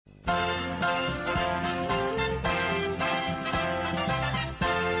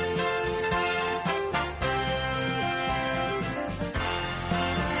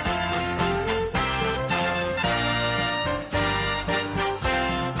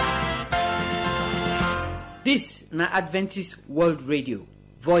This na Adventist World Radio,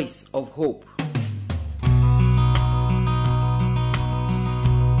 Voice of Hope.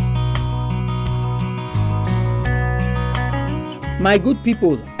 My good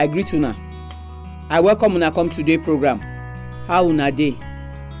people, I greet una. I welcome una come today program. How una dey?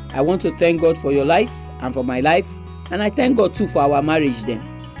 I want to thank God for your life and for my life, and I thank God too for our marriage dem.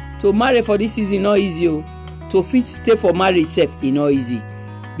 To marry for this season not easy o. To fit stay for marriage sef e not easy.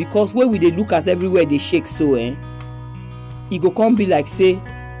 Because when we dey look as everywhere dey shake so e go come be like say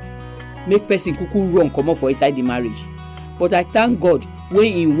make person kuku run comot for inside the marriage. But I thank God when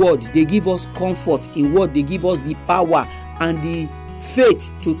in word dey give us comfort, in word dey give us the power and the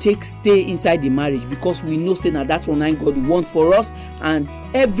faith to take stay inside the marriage, because we know say na that one God want for us, and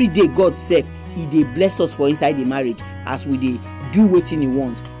every day God sef he dey bless us for inside the marriage as we dey do wetin he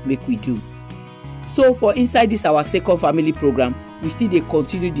want make we do. So for inside this our second family program, we still dey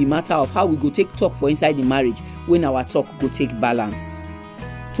continue the matter of how we go take talk for inside the marriage when our talk go take balance.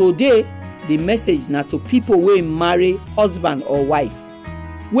 Today the message na to people wey marry husband or wife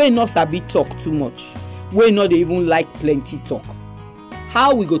wey no sabi talk too much, wey no dey even like plenty talk.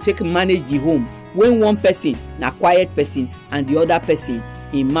 How we go take manage the home when one person na quiet person and the other person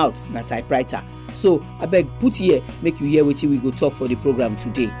im mouth na typewriter. So abeg put here make you hear wetin we go talk for the program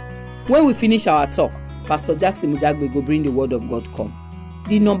today. When we finish our talk, Pastor Jackson Mujagbe go bring the word of God come.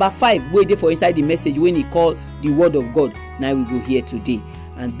 The number 5 wey dey for inside the message when he call the word of God, now we go hear today.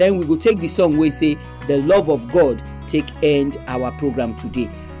 And then we go take the song wey say the love of God take end our program today.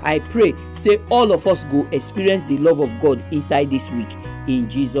 I pray say all of us go experience the love of God inside this week in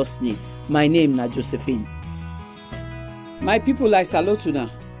Jesus name. My name na Josephine. My people, I salute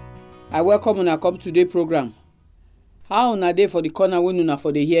una. I welcome una come today program. How una dey for the corner when una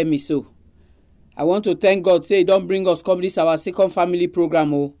for dey hear me so? I want to thank God say he don bring us come this our second family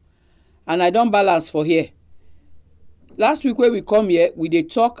program o. And I don balance for here. Last week when we come here, we dey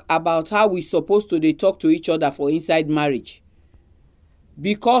talk about how we supposed to dey talk to each other for inside marriage.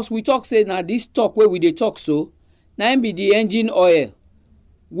 Because we talk say na this talk wey we dey talk so, na im be the engine oil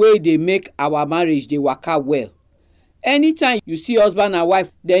wey dey make our marriage dey waka well. Anytime you see husband and wife,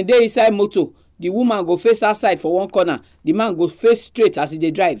 dem dey inside motor, the woman go face outside for one corner, the man go face straight as he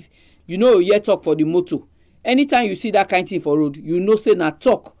dey drive. You know you hear talk for the motor. Anytime you see that kind thing for road, you know say na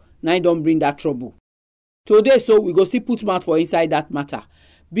talk na im don bring that trouble. Today so we go still put mouth for inside that matter,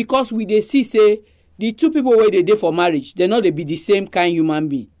 because we dey see say the two people wey dey for marriage, they no dey be the same kind human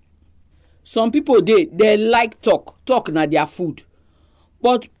being. Some people dey like talk na their food.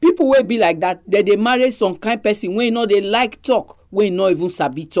 But people wey be like that, they marry some kind person wey no dey like talk, wey no even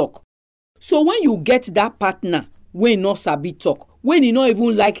sabi talk. So when you get that partner wey no sabi talk, when he no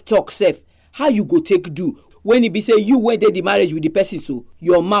even like talk sef, how you go take do when e be say you wey dey the marriage with the person so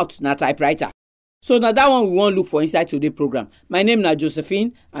your mouth na typewriter? So na that one we wan look for inside today program. My name na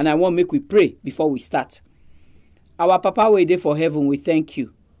Josephine, and I wan make we pray before we start. Our Papa wey dey for heaven, we thank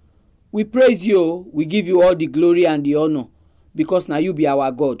you. We praise you, we give you all the glory and the honor, because na you be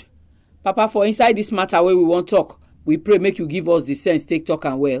our God. Papa, for inside this matter wey we wan talk, we pray make you give us the sense take talk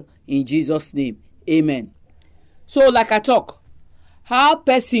am well in Jesus name. Amen. So like I talk, how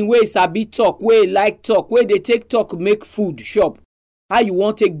person wey sabi talk, wey like talk, wey dey take talk make food chop, how you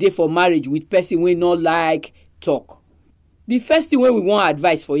wan take dey for marriage with person wey no like talk? The first thing wey we wan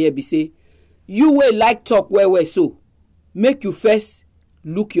advise for here be say, you wey like talk well so, make you first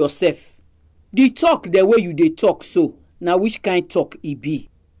look yourself. The talk the way you dey talk so, na which kind talk e be?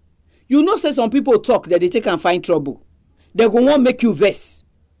 You know say some people talk that they take and find trouble. They go wan make you vex.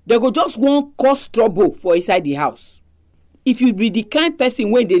 They go just wan cause trouble for inside the house. If you be the kind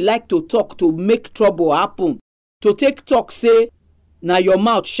person wey dey like to talk to make trouble happen, to take talk say na your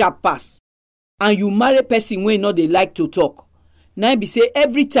mouth sharp pass, and you marry person wey no dey like to talk, na be say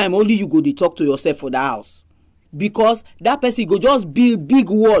every time only you go dey talk to yourself for the house, because that person go just build big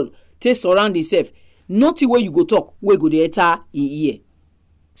wall take surround himself. Nothing wey you go talk wey go dey enter in ear.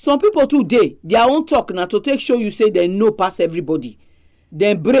 Some people too dey their own talk na to take show you say dem know pass everybody.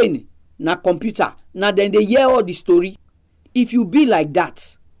 Dem brain na computer, na dem dey hear all the story. If you be like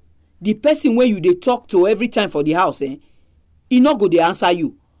that, the person wey you dey talk to every time for the house, e no go dey answer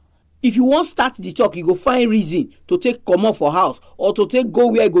you. If you wan start the talk, you go find reason to take comot for house, or to take go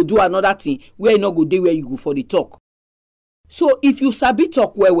where you go do another thing where you no go dey where you go for the talk. So if you sabi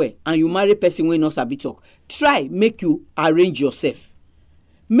talk well and you marry person wey no sabi talk, try make you arrange yourself.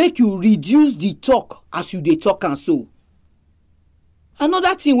 Make you reduce the talk as you dey talk and so.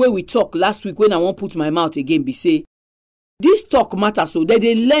 Another thing wey we talk last week when I wan put my mouth again be say, this talk matter so that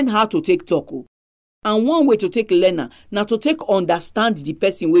they learn how to take talk. And one way to take learner na to take understand the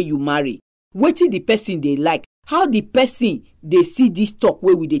person wey you marry. wetin the person dey like, how the person dey see this talk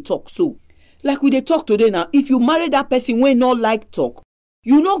wey we dey talk so. Like we dey talk today now, if you marry that person wey no like talk,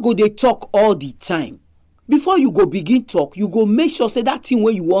 you no go dey talk all the time. Before you go begin talk, you go make sure say that thing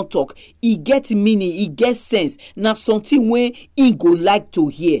wey you wan talk, e get meaning, e get sense, na something wey e go like to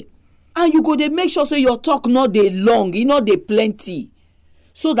hear. And you go dey make sure say your talk no dey long, e no dey plenty,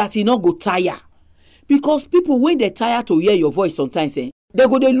 so that e no go tire. Because people when they tire to hear your voice sometimes, they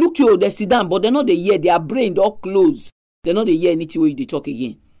go dey look you, they sit down, but they no dey hear, their brain don close. They no dey hear anything wey you dey talk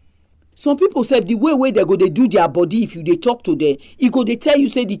again. Some people say the way they go dey do their body, if you dey talk to them, e go dey tell you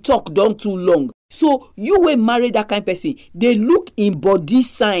say the talk don too long. So you wey marry that kind of person, they look in body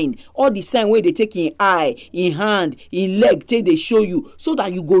sign, all the sign wey they take in eye, in hand, in leg, take they show you, so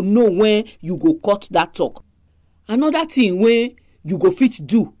that you go know when you go cut that talk. Another thing wey you go fit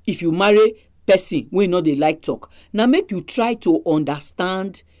do if you marry person wey no dey like talk, now make you try to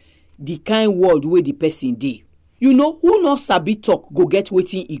understand the kind word wey the person dey. You know, who no sabi talk go get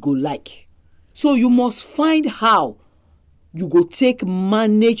wetin e go like. So you must find how you go take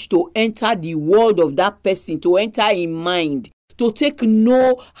manage to enter the world of that person, to enter in mind, to take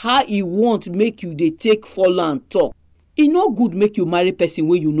know how e want make you dey take follow and talk. E no good make you marry person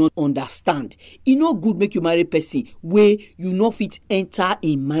wey you no understand. E no good make you marry person wey you no fit enter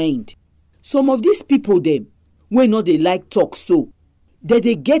in mind. Some of these people dem wey no dey like talk so, they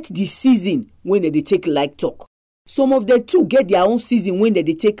get the season when they take like talk. Some of them too get their own season when they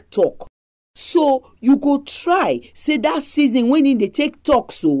take talk. So you go try say that season when they take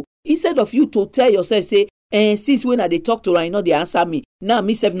talk so, instead of you to tell yourself say, since when I dey talk to her, you know they answer me, now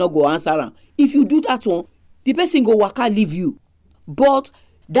me self no go answer am. If you do that one, the person go waka leave you. But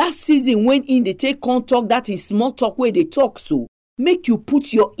that season when they take talk, that is small talk where they talk so, make you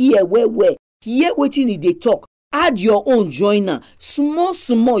put your ear where hear wetin they talk. Add your own joiner.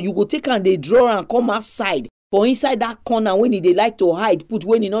 Small, you go take and they draw and come outside. For inside that corner when they like to hide, put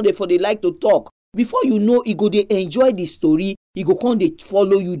when they like to talk. Before you know, you go they enjoy the story, you go come they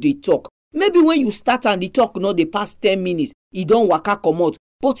follow you, they talk. Maybe when you start and they talk, they pass 10 minutes, you don't waka come out.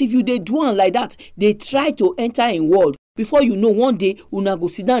 But if you they do one like that, they try to enter in world. Before you know, one day, una go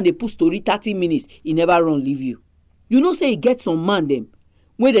sit down, they put story 30 minutes, he never run leave you. You know say you get some man them,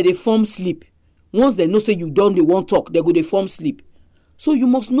 when they form sleep. Once they know say you don't, they won't talk, they go they form sleep. So you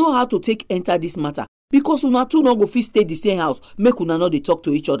must know how to take enter this matter. Because una two no go fit stay the same house, make una no dey talk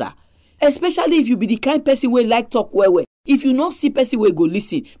to each other. Especially if you be the kind person wey like talk well. If you not see person wey go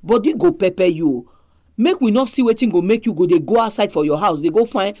listen, body go pepper you. Make we not see wetin go make you go dey go outside for your house. They go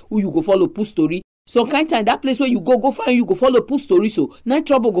find who you go follow put story. Some kind time that place where you go find you go follow put story. So no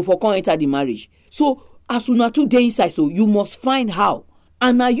trouble go for come enter the marriage. So as una two dey inside, so you must find how.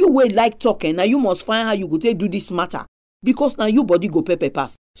 And now you wey like talking, now you must find how you go take do this matter. Because now your body go pepper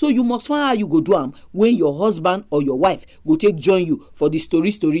pass. So you must find how you go do am when your husband or your wife go take join you for the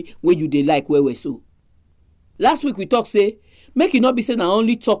story when you dey like where so. Last week we talk say, make you not be saying na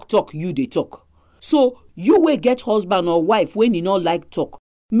only talk you dey talk. So you will get husband or wife when you not like talk.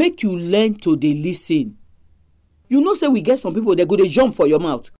 Make you learn to dey listen. You know say we get some people they go dey jump for your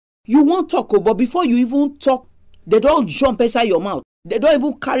mouth. You won't talk, but before you even talk, they don't jump inside your mouth. They don't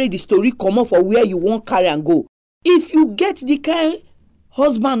even carry the story come up for where you won't carry and go. If you get the kind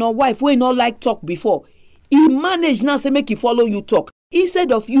husband or wife wey not like talk before, he manage now say make he follow you talk.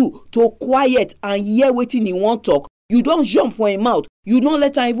 Instead of you to quiet and hear wetin he want talk, you don't jump for him mouth. You don't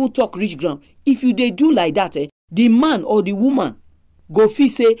let her even talk reach ground. If you dey do like that, the man or the woman go feel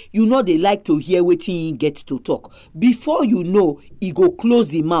say you know they like to hear wetin he get to talk. Before you know, he go close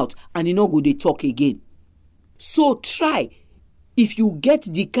the mouth and he no go dey talk again. So try. If you get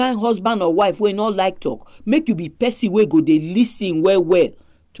the kind husband or wife wey not like talk, make you be person wey go dey listen well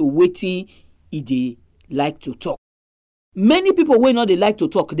to wetin e dey like to talk. Many people wey not dey like to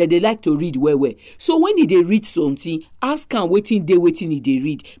talk, they like to read well. So when e dey read something, ask am wetin e dey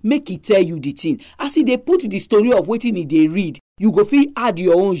read, make e tell you the thing. As e dey put the story of wetin e dey read, you go fit add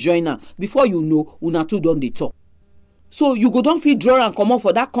your own joiner. Before you know, una two don dey talk. So you go don't feel draw and come out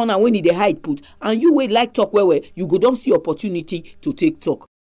for that corner when he dey hide put, and you wait like talk well, you go don't see opportunity to take talk.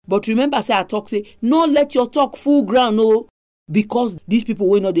 But remember say I talk say, no let your talk full ground, no. Because these people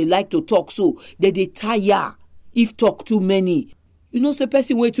wey know they like to talk so, they tire if talk too many. You know say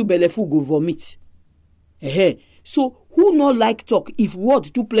person way too belleful go vomit. So who not like talk if word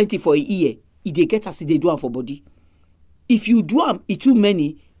too plenty for a ear, e dey get as they do am for body. If you do am e too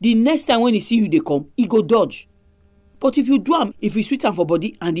many, the next time when he see you they come, he go dodge. But if you do am, if you sweet am for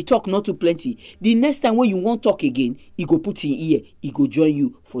body and the talk not too plenty, the next time when you want talk again, he go put in ear, he go join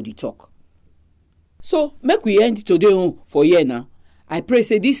you for the talk. So make we end today on for here now. I pray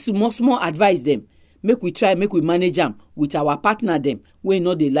say this small advice them, make we try, make we manage them with our partner them wey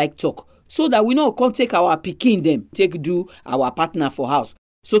no dey like talk, so that we no come take our pikin them take do our partner for house.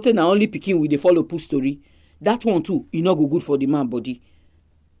 So tey na only pikin we dey follow put story. That one too, e no go good for the man body.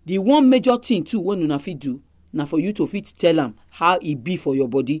 The one major thing too when una fit do na for you to fit tell am how e be for your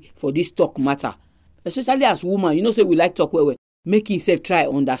body for this talk matter. Especially as woman, you know say we like talk well. Make himself try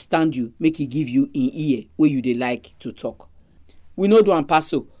understand you, make he give you in ear where you dey like to talk. We no do am pass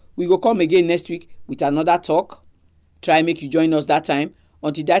so. We go come again next week with another talk. Try make you join us that time.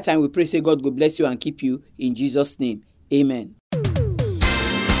 Until that time, we pray say God go bless you and keep you in Jesus' name. Amen.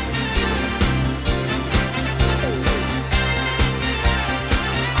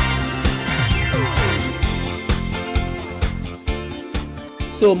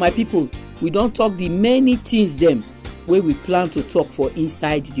 So my people, we don talk the many things them wey we plan to talk for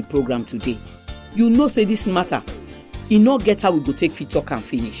inside the program today. You know say this matter, e no get how we go take fit talk and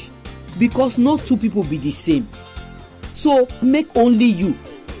finish, because no two people be the same. So make only you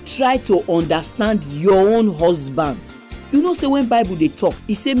try to understand your own husband. You know say when Bible dey talk,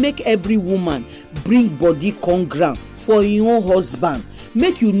 e say make every woman bring body come ground for your own husband.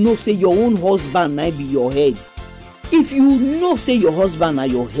 Make you know say your own husband na be your head. If you know say your husband na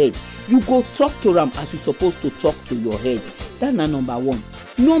your head, you go talk to am as you supposed to talk to your head. That na number one.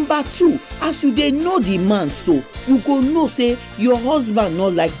 Number two, as you dey know the man so, you go know say your husband no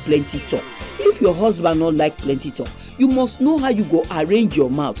like plenty talk. If your husband no like plenty talk, you must know how you go arrange your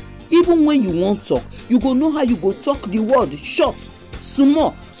mouth. Even when you wan talk, you go know how you go talk the word short,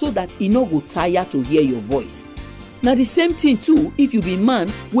 small, so that e no go tire to hear your voice. Na the same thing too if you be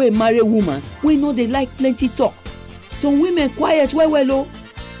man wey marry woman wey no dey like plenty talk. Some women quiet well oh.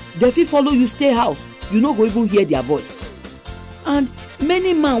 They fit follow you stay house, you no go even hear their voice. And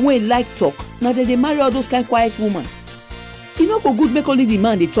many man wey like talk, na they dey marry all those kind quiet woman. E no go good make only the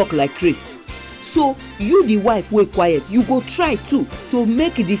man dey talk like Chris. So you the wife wey quiet, you go try too to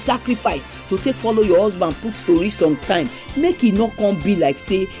make the sacrifice to take follow your husband put story sometime. Make e no come be like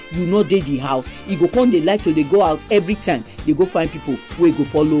say you no dey the house. E go come dey like to dey go out every time. They go find people wey go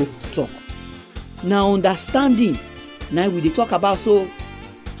follow talk. Now understanding, now we dey talk about so.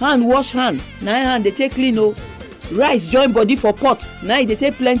 Hand wash hand, na hand dey take clean oh. Rice join body for pot, na e dey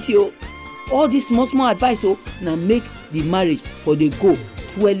take plenty oh. All this small advice oh, na make the marriage for dey go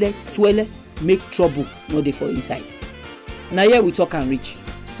twele, make trouble no dey for inside. Na here we talk and reach.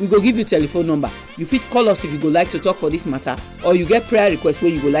 We go give you telephone number. You fit call us if you go like to talk for this matter, or you get prayer request wey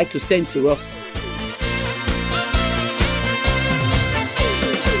you go like to send to us.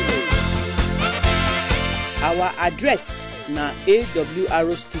 Our address na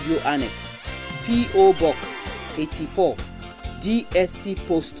AWR Studio Annex, P.O. Box 84, DSC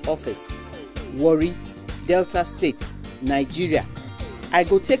Post Office, Warri, Delta State, Nigeria. I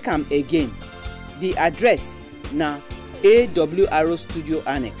go take am again. The address na AWR Studio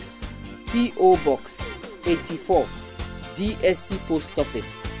Annex, P.O. Box 84, DSC Post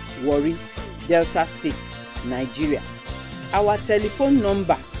Office, Warri, Delta State, Nigeria. Our telephone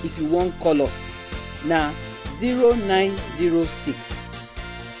number if you wan call us na 0906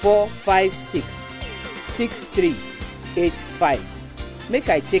 456 6385. Make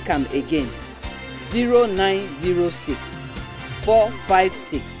I take am again. 0906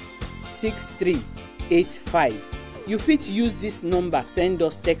 456 6385. You fit use this number send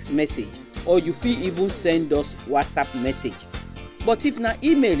us text message, or you fit even send us WhatsApp message. But if na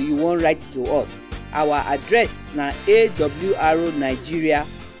email you wan write to us, our address na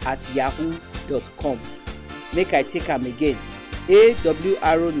awronigeria@yahoo.com. Make I take am again.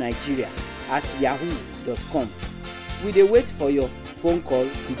 awronigeria@yahoo.com. We dey wait for your phone call,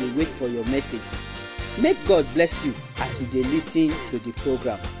 we dey wait for your message. Make God bless you as you dey listen to the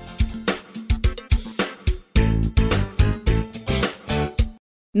program.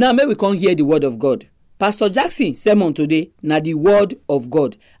 Now may we come hear the word of God. Pastor Jackson sermon today na the word of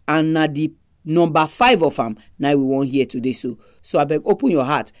God, and na the number 5 of am na we wan hear today. So abeg open your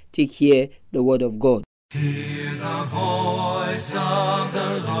heart, take hear the word of God. Hear the voice of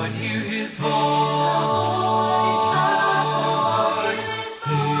the Lord, hear his voice.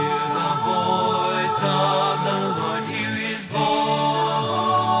 Hear the voice of the Lord, hear his voice.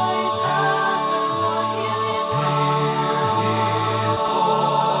 Hear his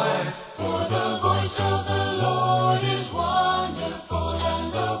voice. For the voice of the Lord is wonderful,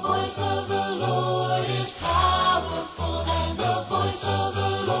 and the voice of the Lord is powerful, and the voice of the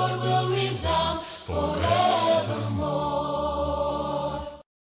Lord will resound forevermore.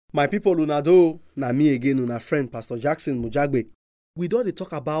 My people, una do, na me again, una friend Pastor Jackson Mujagbe. We don dey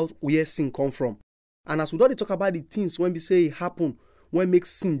talk about where sin come from, and as we don dey talk about the things when we say e happen when make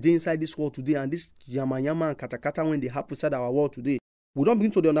sin dey inside this world today, and this yama and kata when they happen inside our world today, we don't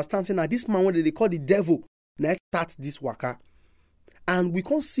begin to understand say now this man when they call the devil now start this waka. And we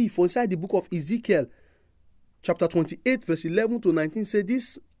can see for inside the book of Ezekiel chapter 28 verse 11 to 19 say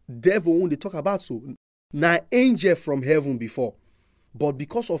this devil when they talk about so now angel from heaven before, but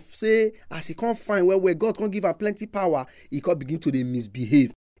because of say as he can't find where God can't give him plenty power, he can't begin to dey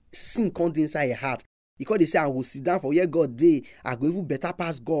misbehave. Sin come inside your heart. He can't say I will sit down for where God dey, I go even better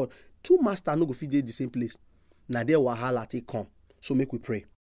pass God. Two masters no go fit dey the same place. Now there wahala take come. So make we pray.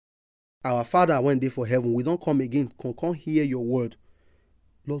 Our Father when dey for heaven, we don't come again, come hear your word.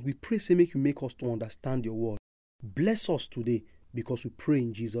 Lord, we pray say make you make us to understand your word. Bless us today because we pray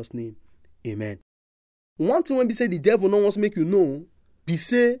in Jesus' name. Amen. One thing when we say the devil no wants make you know, be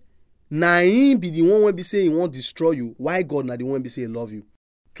say na him be the one when be say he won't destroy you. Why God na the one be say he love you?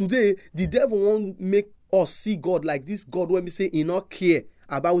 Today, the devil won't make us see God like this God when we say he not care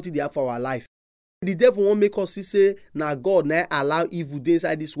about what they have for our life. The devil won't make us see say na God na allow evil dey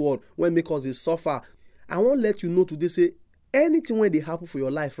inside this world when make us dey suffer. I won't let you know today say anything when they happen for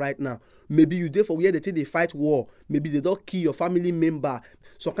your life right now, maybe you there for where they take they fight war, maybe they don't kill your family member.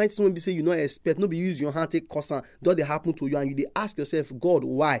 So kind of thing when be say you not expect, no be use your hand take cause don't they happen to you, and you they ask yourself, God,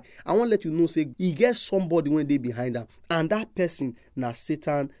 why? I want to let you know say he gets somebody when they behind them, and that person na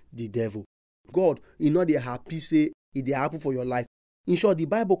Satan the devil. God, you know they happy say it they happen for your life. In short, the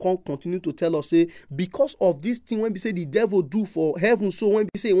Bible can continue to tell us say because of this thing when we say the devil do for heaven, so when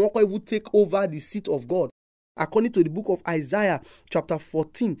we say he won't even take over the seat of God. According to the book of Isaiah chapter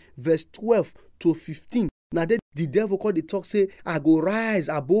 14 verse 12 to 15. Now then the devil called the talk say, I go rise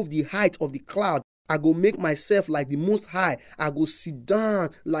above the height of the cloud. I go make myself like the most high. I go sit down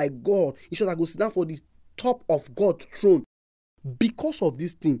like God. In short, I go sit down for the top of God's throne. Because of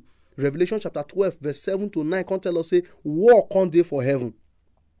this thing, Revelation chapter 12 verse 7 to 9 can tell us say, war can't dey for heaven.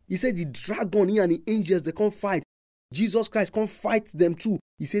 He said the dragon here and the angels, they can't fight. Jesus Christ can't fight them too.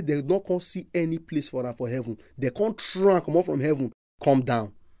 He said they don't come see any place for them for heaven. They can't try and come up from heaven, come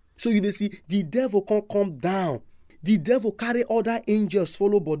down. So you see, the devil can't come down. The devil carry other angels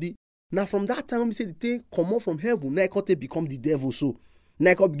follow body. Now from that time, we say they come up from heaven. Now can't they become the devil so.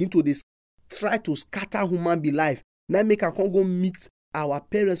 Now can't begin to try to scatter human be life. Now make a can't go meet our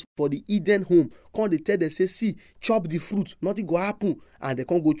parents for the Eden home. Can't they tell them say, see, chop the fruit, nothing go happen, and they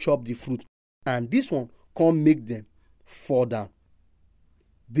can't go chop the fruit. And this one can't make them fall down.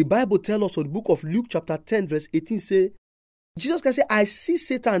 The Bible tells us in the book of Luke chapter 10 verse 18 say, Jesus Christ say, I see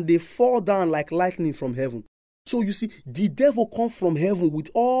Satan, they fall down like lightning from heaven. So you see, the devil come from heaven with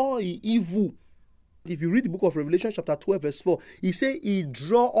all the evil. If you read the book of Revelation chapter 12 verse 4, he say he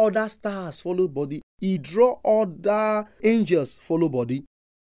draw other stars follow body. He draw other angels follow body.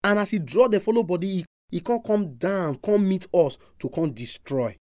 And as he draw the follow body, he can't come down, come meet us to come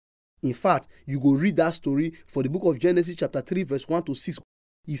destroy. In fact, you go read that story for the book of Genesis chapter 3 verse 1 to 6.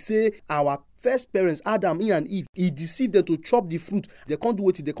 He say our first parents, Adam, and Eve, he deceived them to chop the fruit. They can't do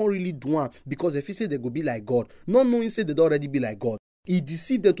it, they can't really do it because if he say they go be like God, not knowing say they already be like God. He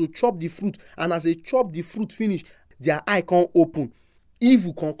deceived them to chop the fruit, and as they chop the fruit finish, their eye can't open.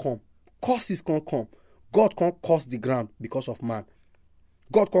 Evil can't come. Curses can't come. God can't curse the ground because of man.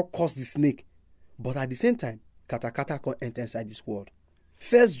 God can't curse the snake. But at the same time, kata can't enter inside this world.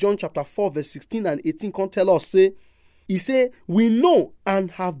 1 John chapter 4 verse 16 and 18 can tell us say, he say, we know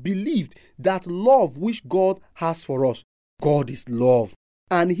and have believed that love which God has for us. God is love.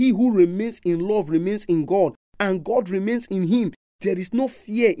 And he who remains in love remains in God, and God remains in him. There is no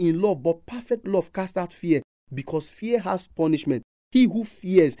fear in love, but perfect love casts out fear, because fear has punishment. He who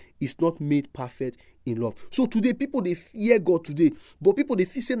fears is not made perfect in love. So today, people, they fear God today. But people, they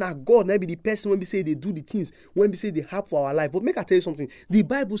feel say, now God may be the person when we say they do the things, when we say they help for our life. But make I tell you something. The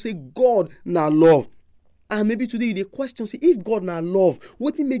Bible say God now love. And maybe today the question say, if God now love,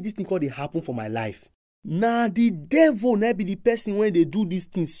 what it make this thing called they happen for my life? Now the devil now be the person when they do these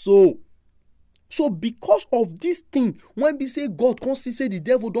things. So because of this thing, when we say God can't say the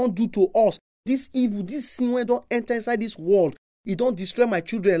devil don't do to us, this evil, this sin when don't enter inside this world, it don't destroy my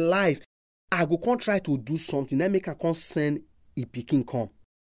children's life. I go can't try to do something. Then make a can't send a picking come.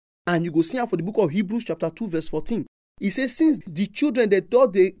 And you go see for the book of Hebrews chapter 2 verse 14. He says, since the children they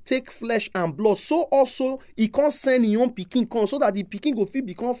thought they take flesh and blood, so also he can't send his own pikin come, so that the pikin go fit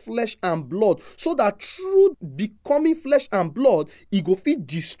become flesh and blood, so that through becoming flesh and blood, he go fit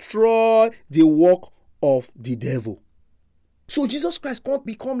destroy the work of the devil. So Jesus Christ can't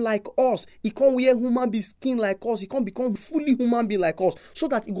become like us. He can't wear human being skin like us. He can't become fully human being like us, so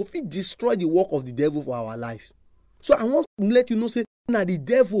that he go fit destroy the work of the devil for our life. So I want to let you know, say, now the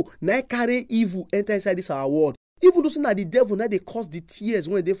devil now carry evil enter inside this our world. Even though say na the devil now they cause the tears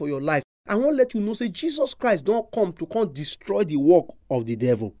when they for your life, I want to let you know say Jesus Christ don't come to come destroy the work of the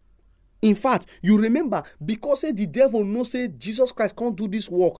devil. In fact, you remember, because say the devil knows say Jesus Christ can't do this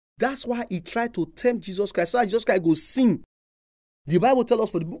work, that's why he tried to tempt Jesus Christ. So that Jesus Christ go sin. The Bible tells us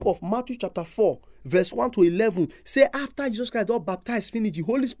for the book of Matthew chapter 4, verse 1 to 11, say after Jesus Christ got baptized, finished, the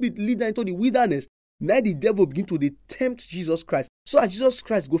Holy Spirit lead them into the wilderness. Now the devil begin to tempt Jesus Christ. So that Jesus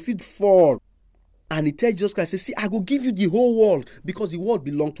Christ go feed fall. And he tells Jesus Christ, say, see, I go give you the whole world because the world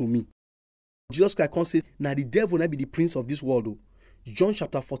belong to me. Jesus Christ can't say, now the devil now be the prince of this world. John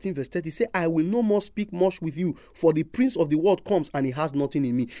chapter 14 verse 30 say, I will no more speak much with you, for the prince of the world comes and he has nothing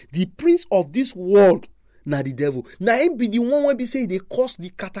in me. The prince of this world, now the devil. Now him be the one when we say they cause the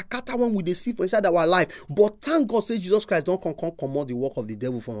kata when we see for inside our life. But thank God say Jesus Christ don't come command the work of the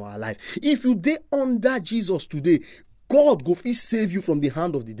devil from our life. If you dey under Jesus today, God go fit save you from the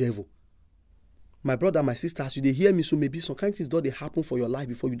hand of the devil. My brother, my sister, as you dey hear me, so maybe some kind of things don't they happen for your life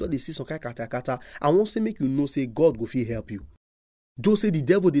before you don't they see some kind of kata. I won't say make you know say God go fit help you. Don't say the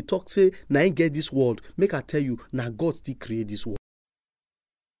devil they talk say now ain't get this world. Make I tell you now God still create this world.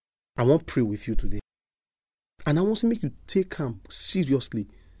 I want to pray with you today. And I want to make you take him seriously.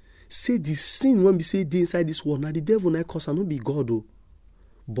 Say the sin when we say they inside this world, now the devil not cause and not be God though.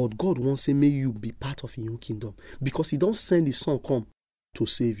 But God wants to make you be part of your own kingdom. Because he don't send his son come to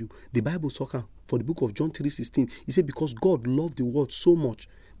save you. The Bible talking for the book of John 3:16. He said because God loved the world so much,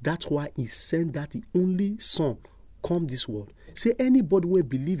 that's why he sent that the only son come this world. Say anybody will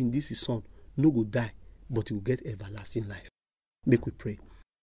believe in this his son, no go die, but he will get everlasting life. Make we pray.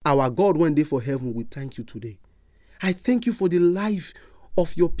 Our God, one day for heaven, we thank you today. I thank you for the life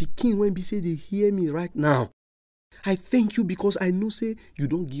of your pikin when we say they hear me right now. I thank you because I know say you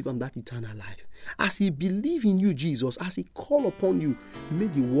don't give him that eternal life. As he believe in you, Jesus, as he call upon you, may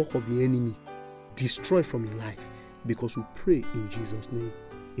the work of the enemy destroy from your life. Because we pray in Jesus' name.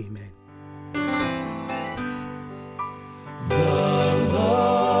 Amen. The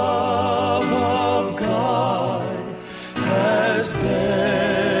love of God has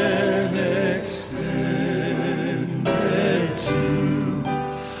been extended to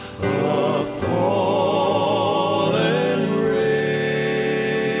a fallen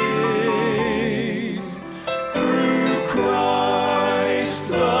race through Christ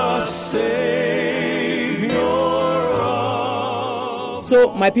the Savior of...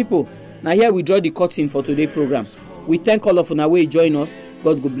 So, my people, now here we draw the curtain for today's program. We thank all of una wey join us.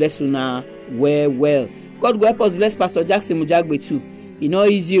 God go bless una well. God go help us bless Pastor Jackson Mujagbe too. E no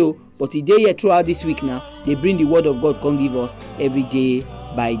easy but he dey here throughout this week now. They bring the word of God come give us every day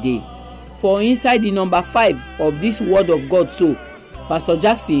by day. For inside the number 5 of this word of God, so Pastor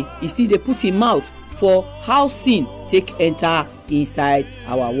Jackson he still dey put him mouth for how sin take enter inside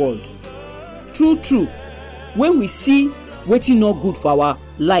our world. True. When we see wetin not good for our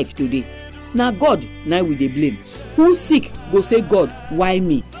life today, now God now we dey blame. Who sick go say God, why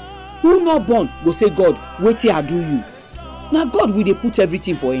me? Who not born go say God, wetin I do you? Now God we dey put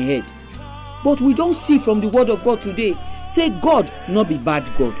everything for him head. But we don't see from the word of God today say God not be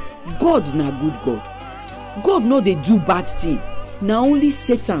bad God. God na good God. God no dey do bad thing. Now only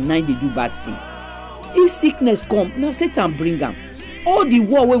Satan na dey do bad thing. If sickness come, now Satan bring am. All the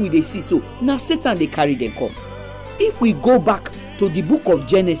war where we dey see so, now Satan dey carry them come. If we go back to the book of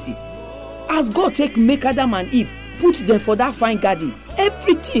Genesis, as God take make Adam and Eve, put them for that fine garden,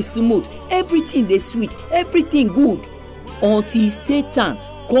 everything smooth, everything dey sweet, everything good, until Satan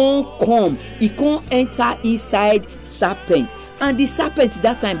come, he can't enter inside serpent. And the serpent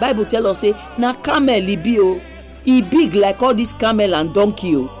that time, Bible tell us say na camel he be o. He big like all this camel and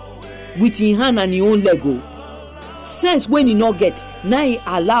donkey o, with him hand and him own leg o. Sense when he not get, now he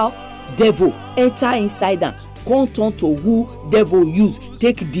allow devil enter inside am, come turn to who devil use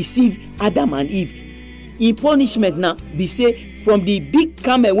take deceive Adam and Eve. In punishment now be say from the big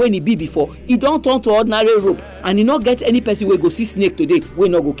camel when he be before, he don't turn to ordinary rope, and he not get any person wey go see snake today wey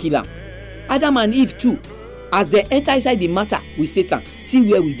not go kill am. Adam and Eve too, as they enter inside the matter with Satan,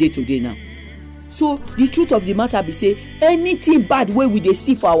 see where we dey today now. So the truth of the matter be say anything bad wey we dey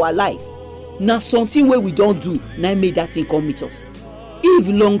see for our life, na something wey we don't do na make that thing come meet us. If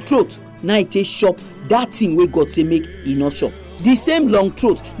long throat na it take chop that thing wey God say make e not chop. The same long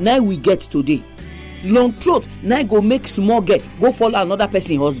throat na we get today. Long throat na go make small girl go follow another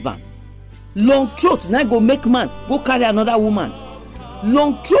person husband. Long throat na go make man go carry another woman.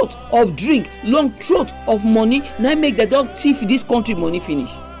 Long throat of drink, long throat of money na make the dog thief this country money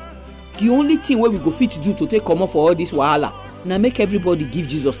finish. The only thing wey we go fit do to take comot for all this wahala na make everybody give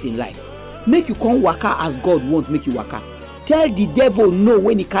Jesus in life. Make you come waka as God want make you waka. Tell the devil no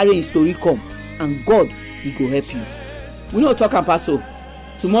when he carry his story come, and God e go help you. We no talk am pass o.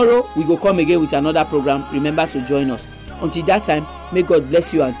 Tomorrow we go come again with another program. Remember to join us. Until that time, may God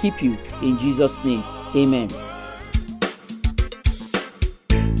bless you and keep you in Jesus' name. Amen.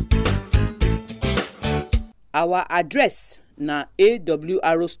 Our address na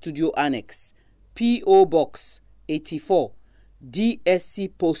AWR Studio Annex, P.O. Box 84, DSC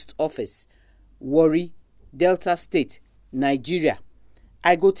Post Office, Warri, Delta State, Nigeria.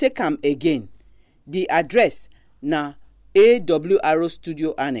 I go take am again. The address na AWR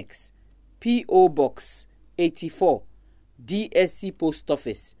Studio Annex, P.O. Box 84, DSC Post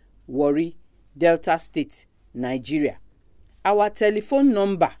Office, Warri, Delta State, Nigeria. Our telephone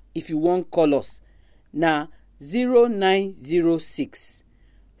number, if you wan call us, na 0906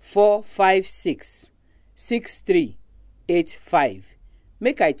 456 6385.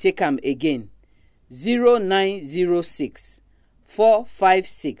 Make I take am again. 0906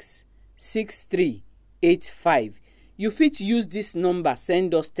 456 6385. You fit use this number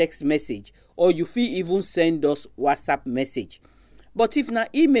send us text message, or you fit even send us WhatsApp message. But if na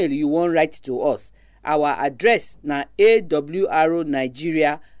email you wan write to us, our address na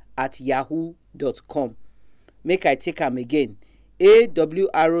awronigeria@yahoo.com. Make I take am again.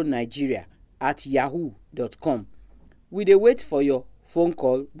 awronigeria@yahoo.com. We dey wait for your phone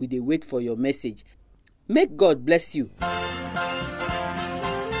call. We dey wait for your message. Make God bless you.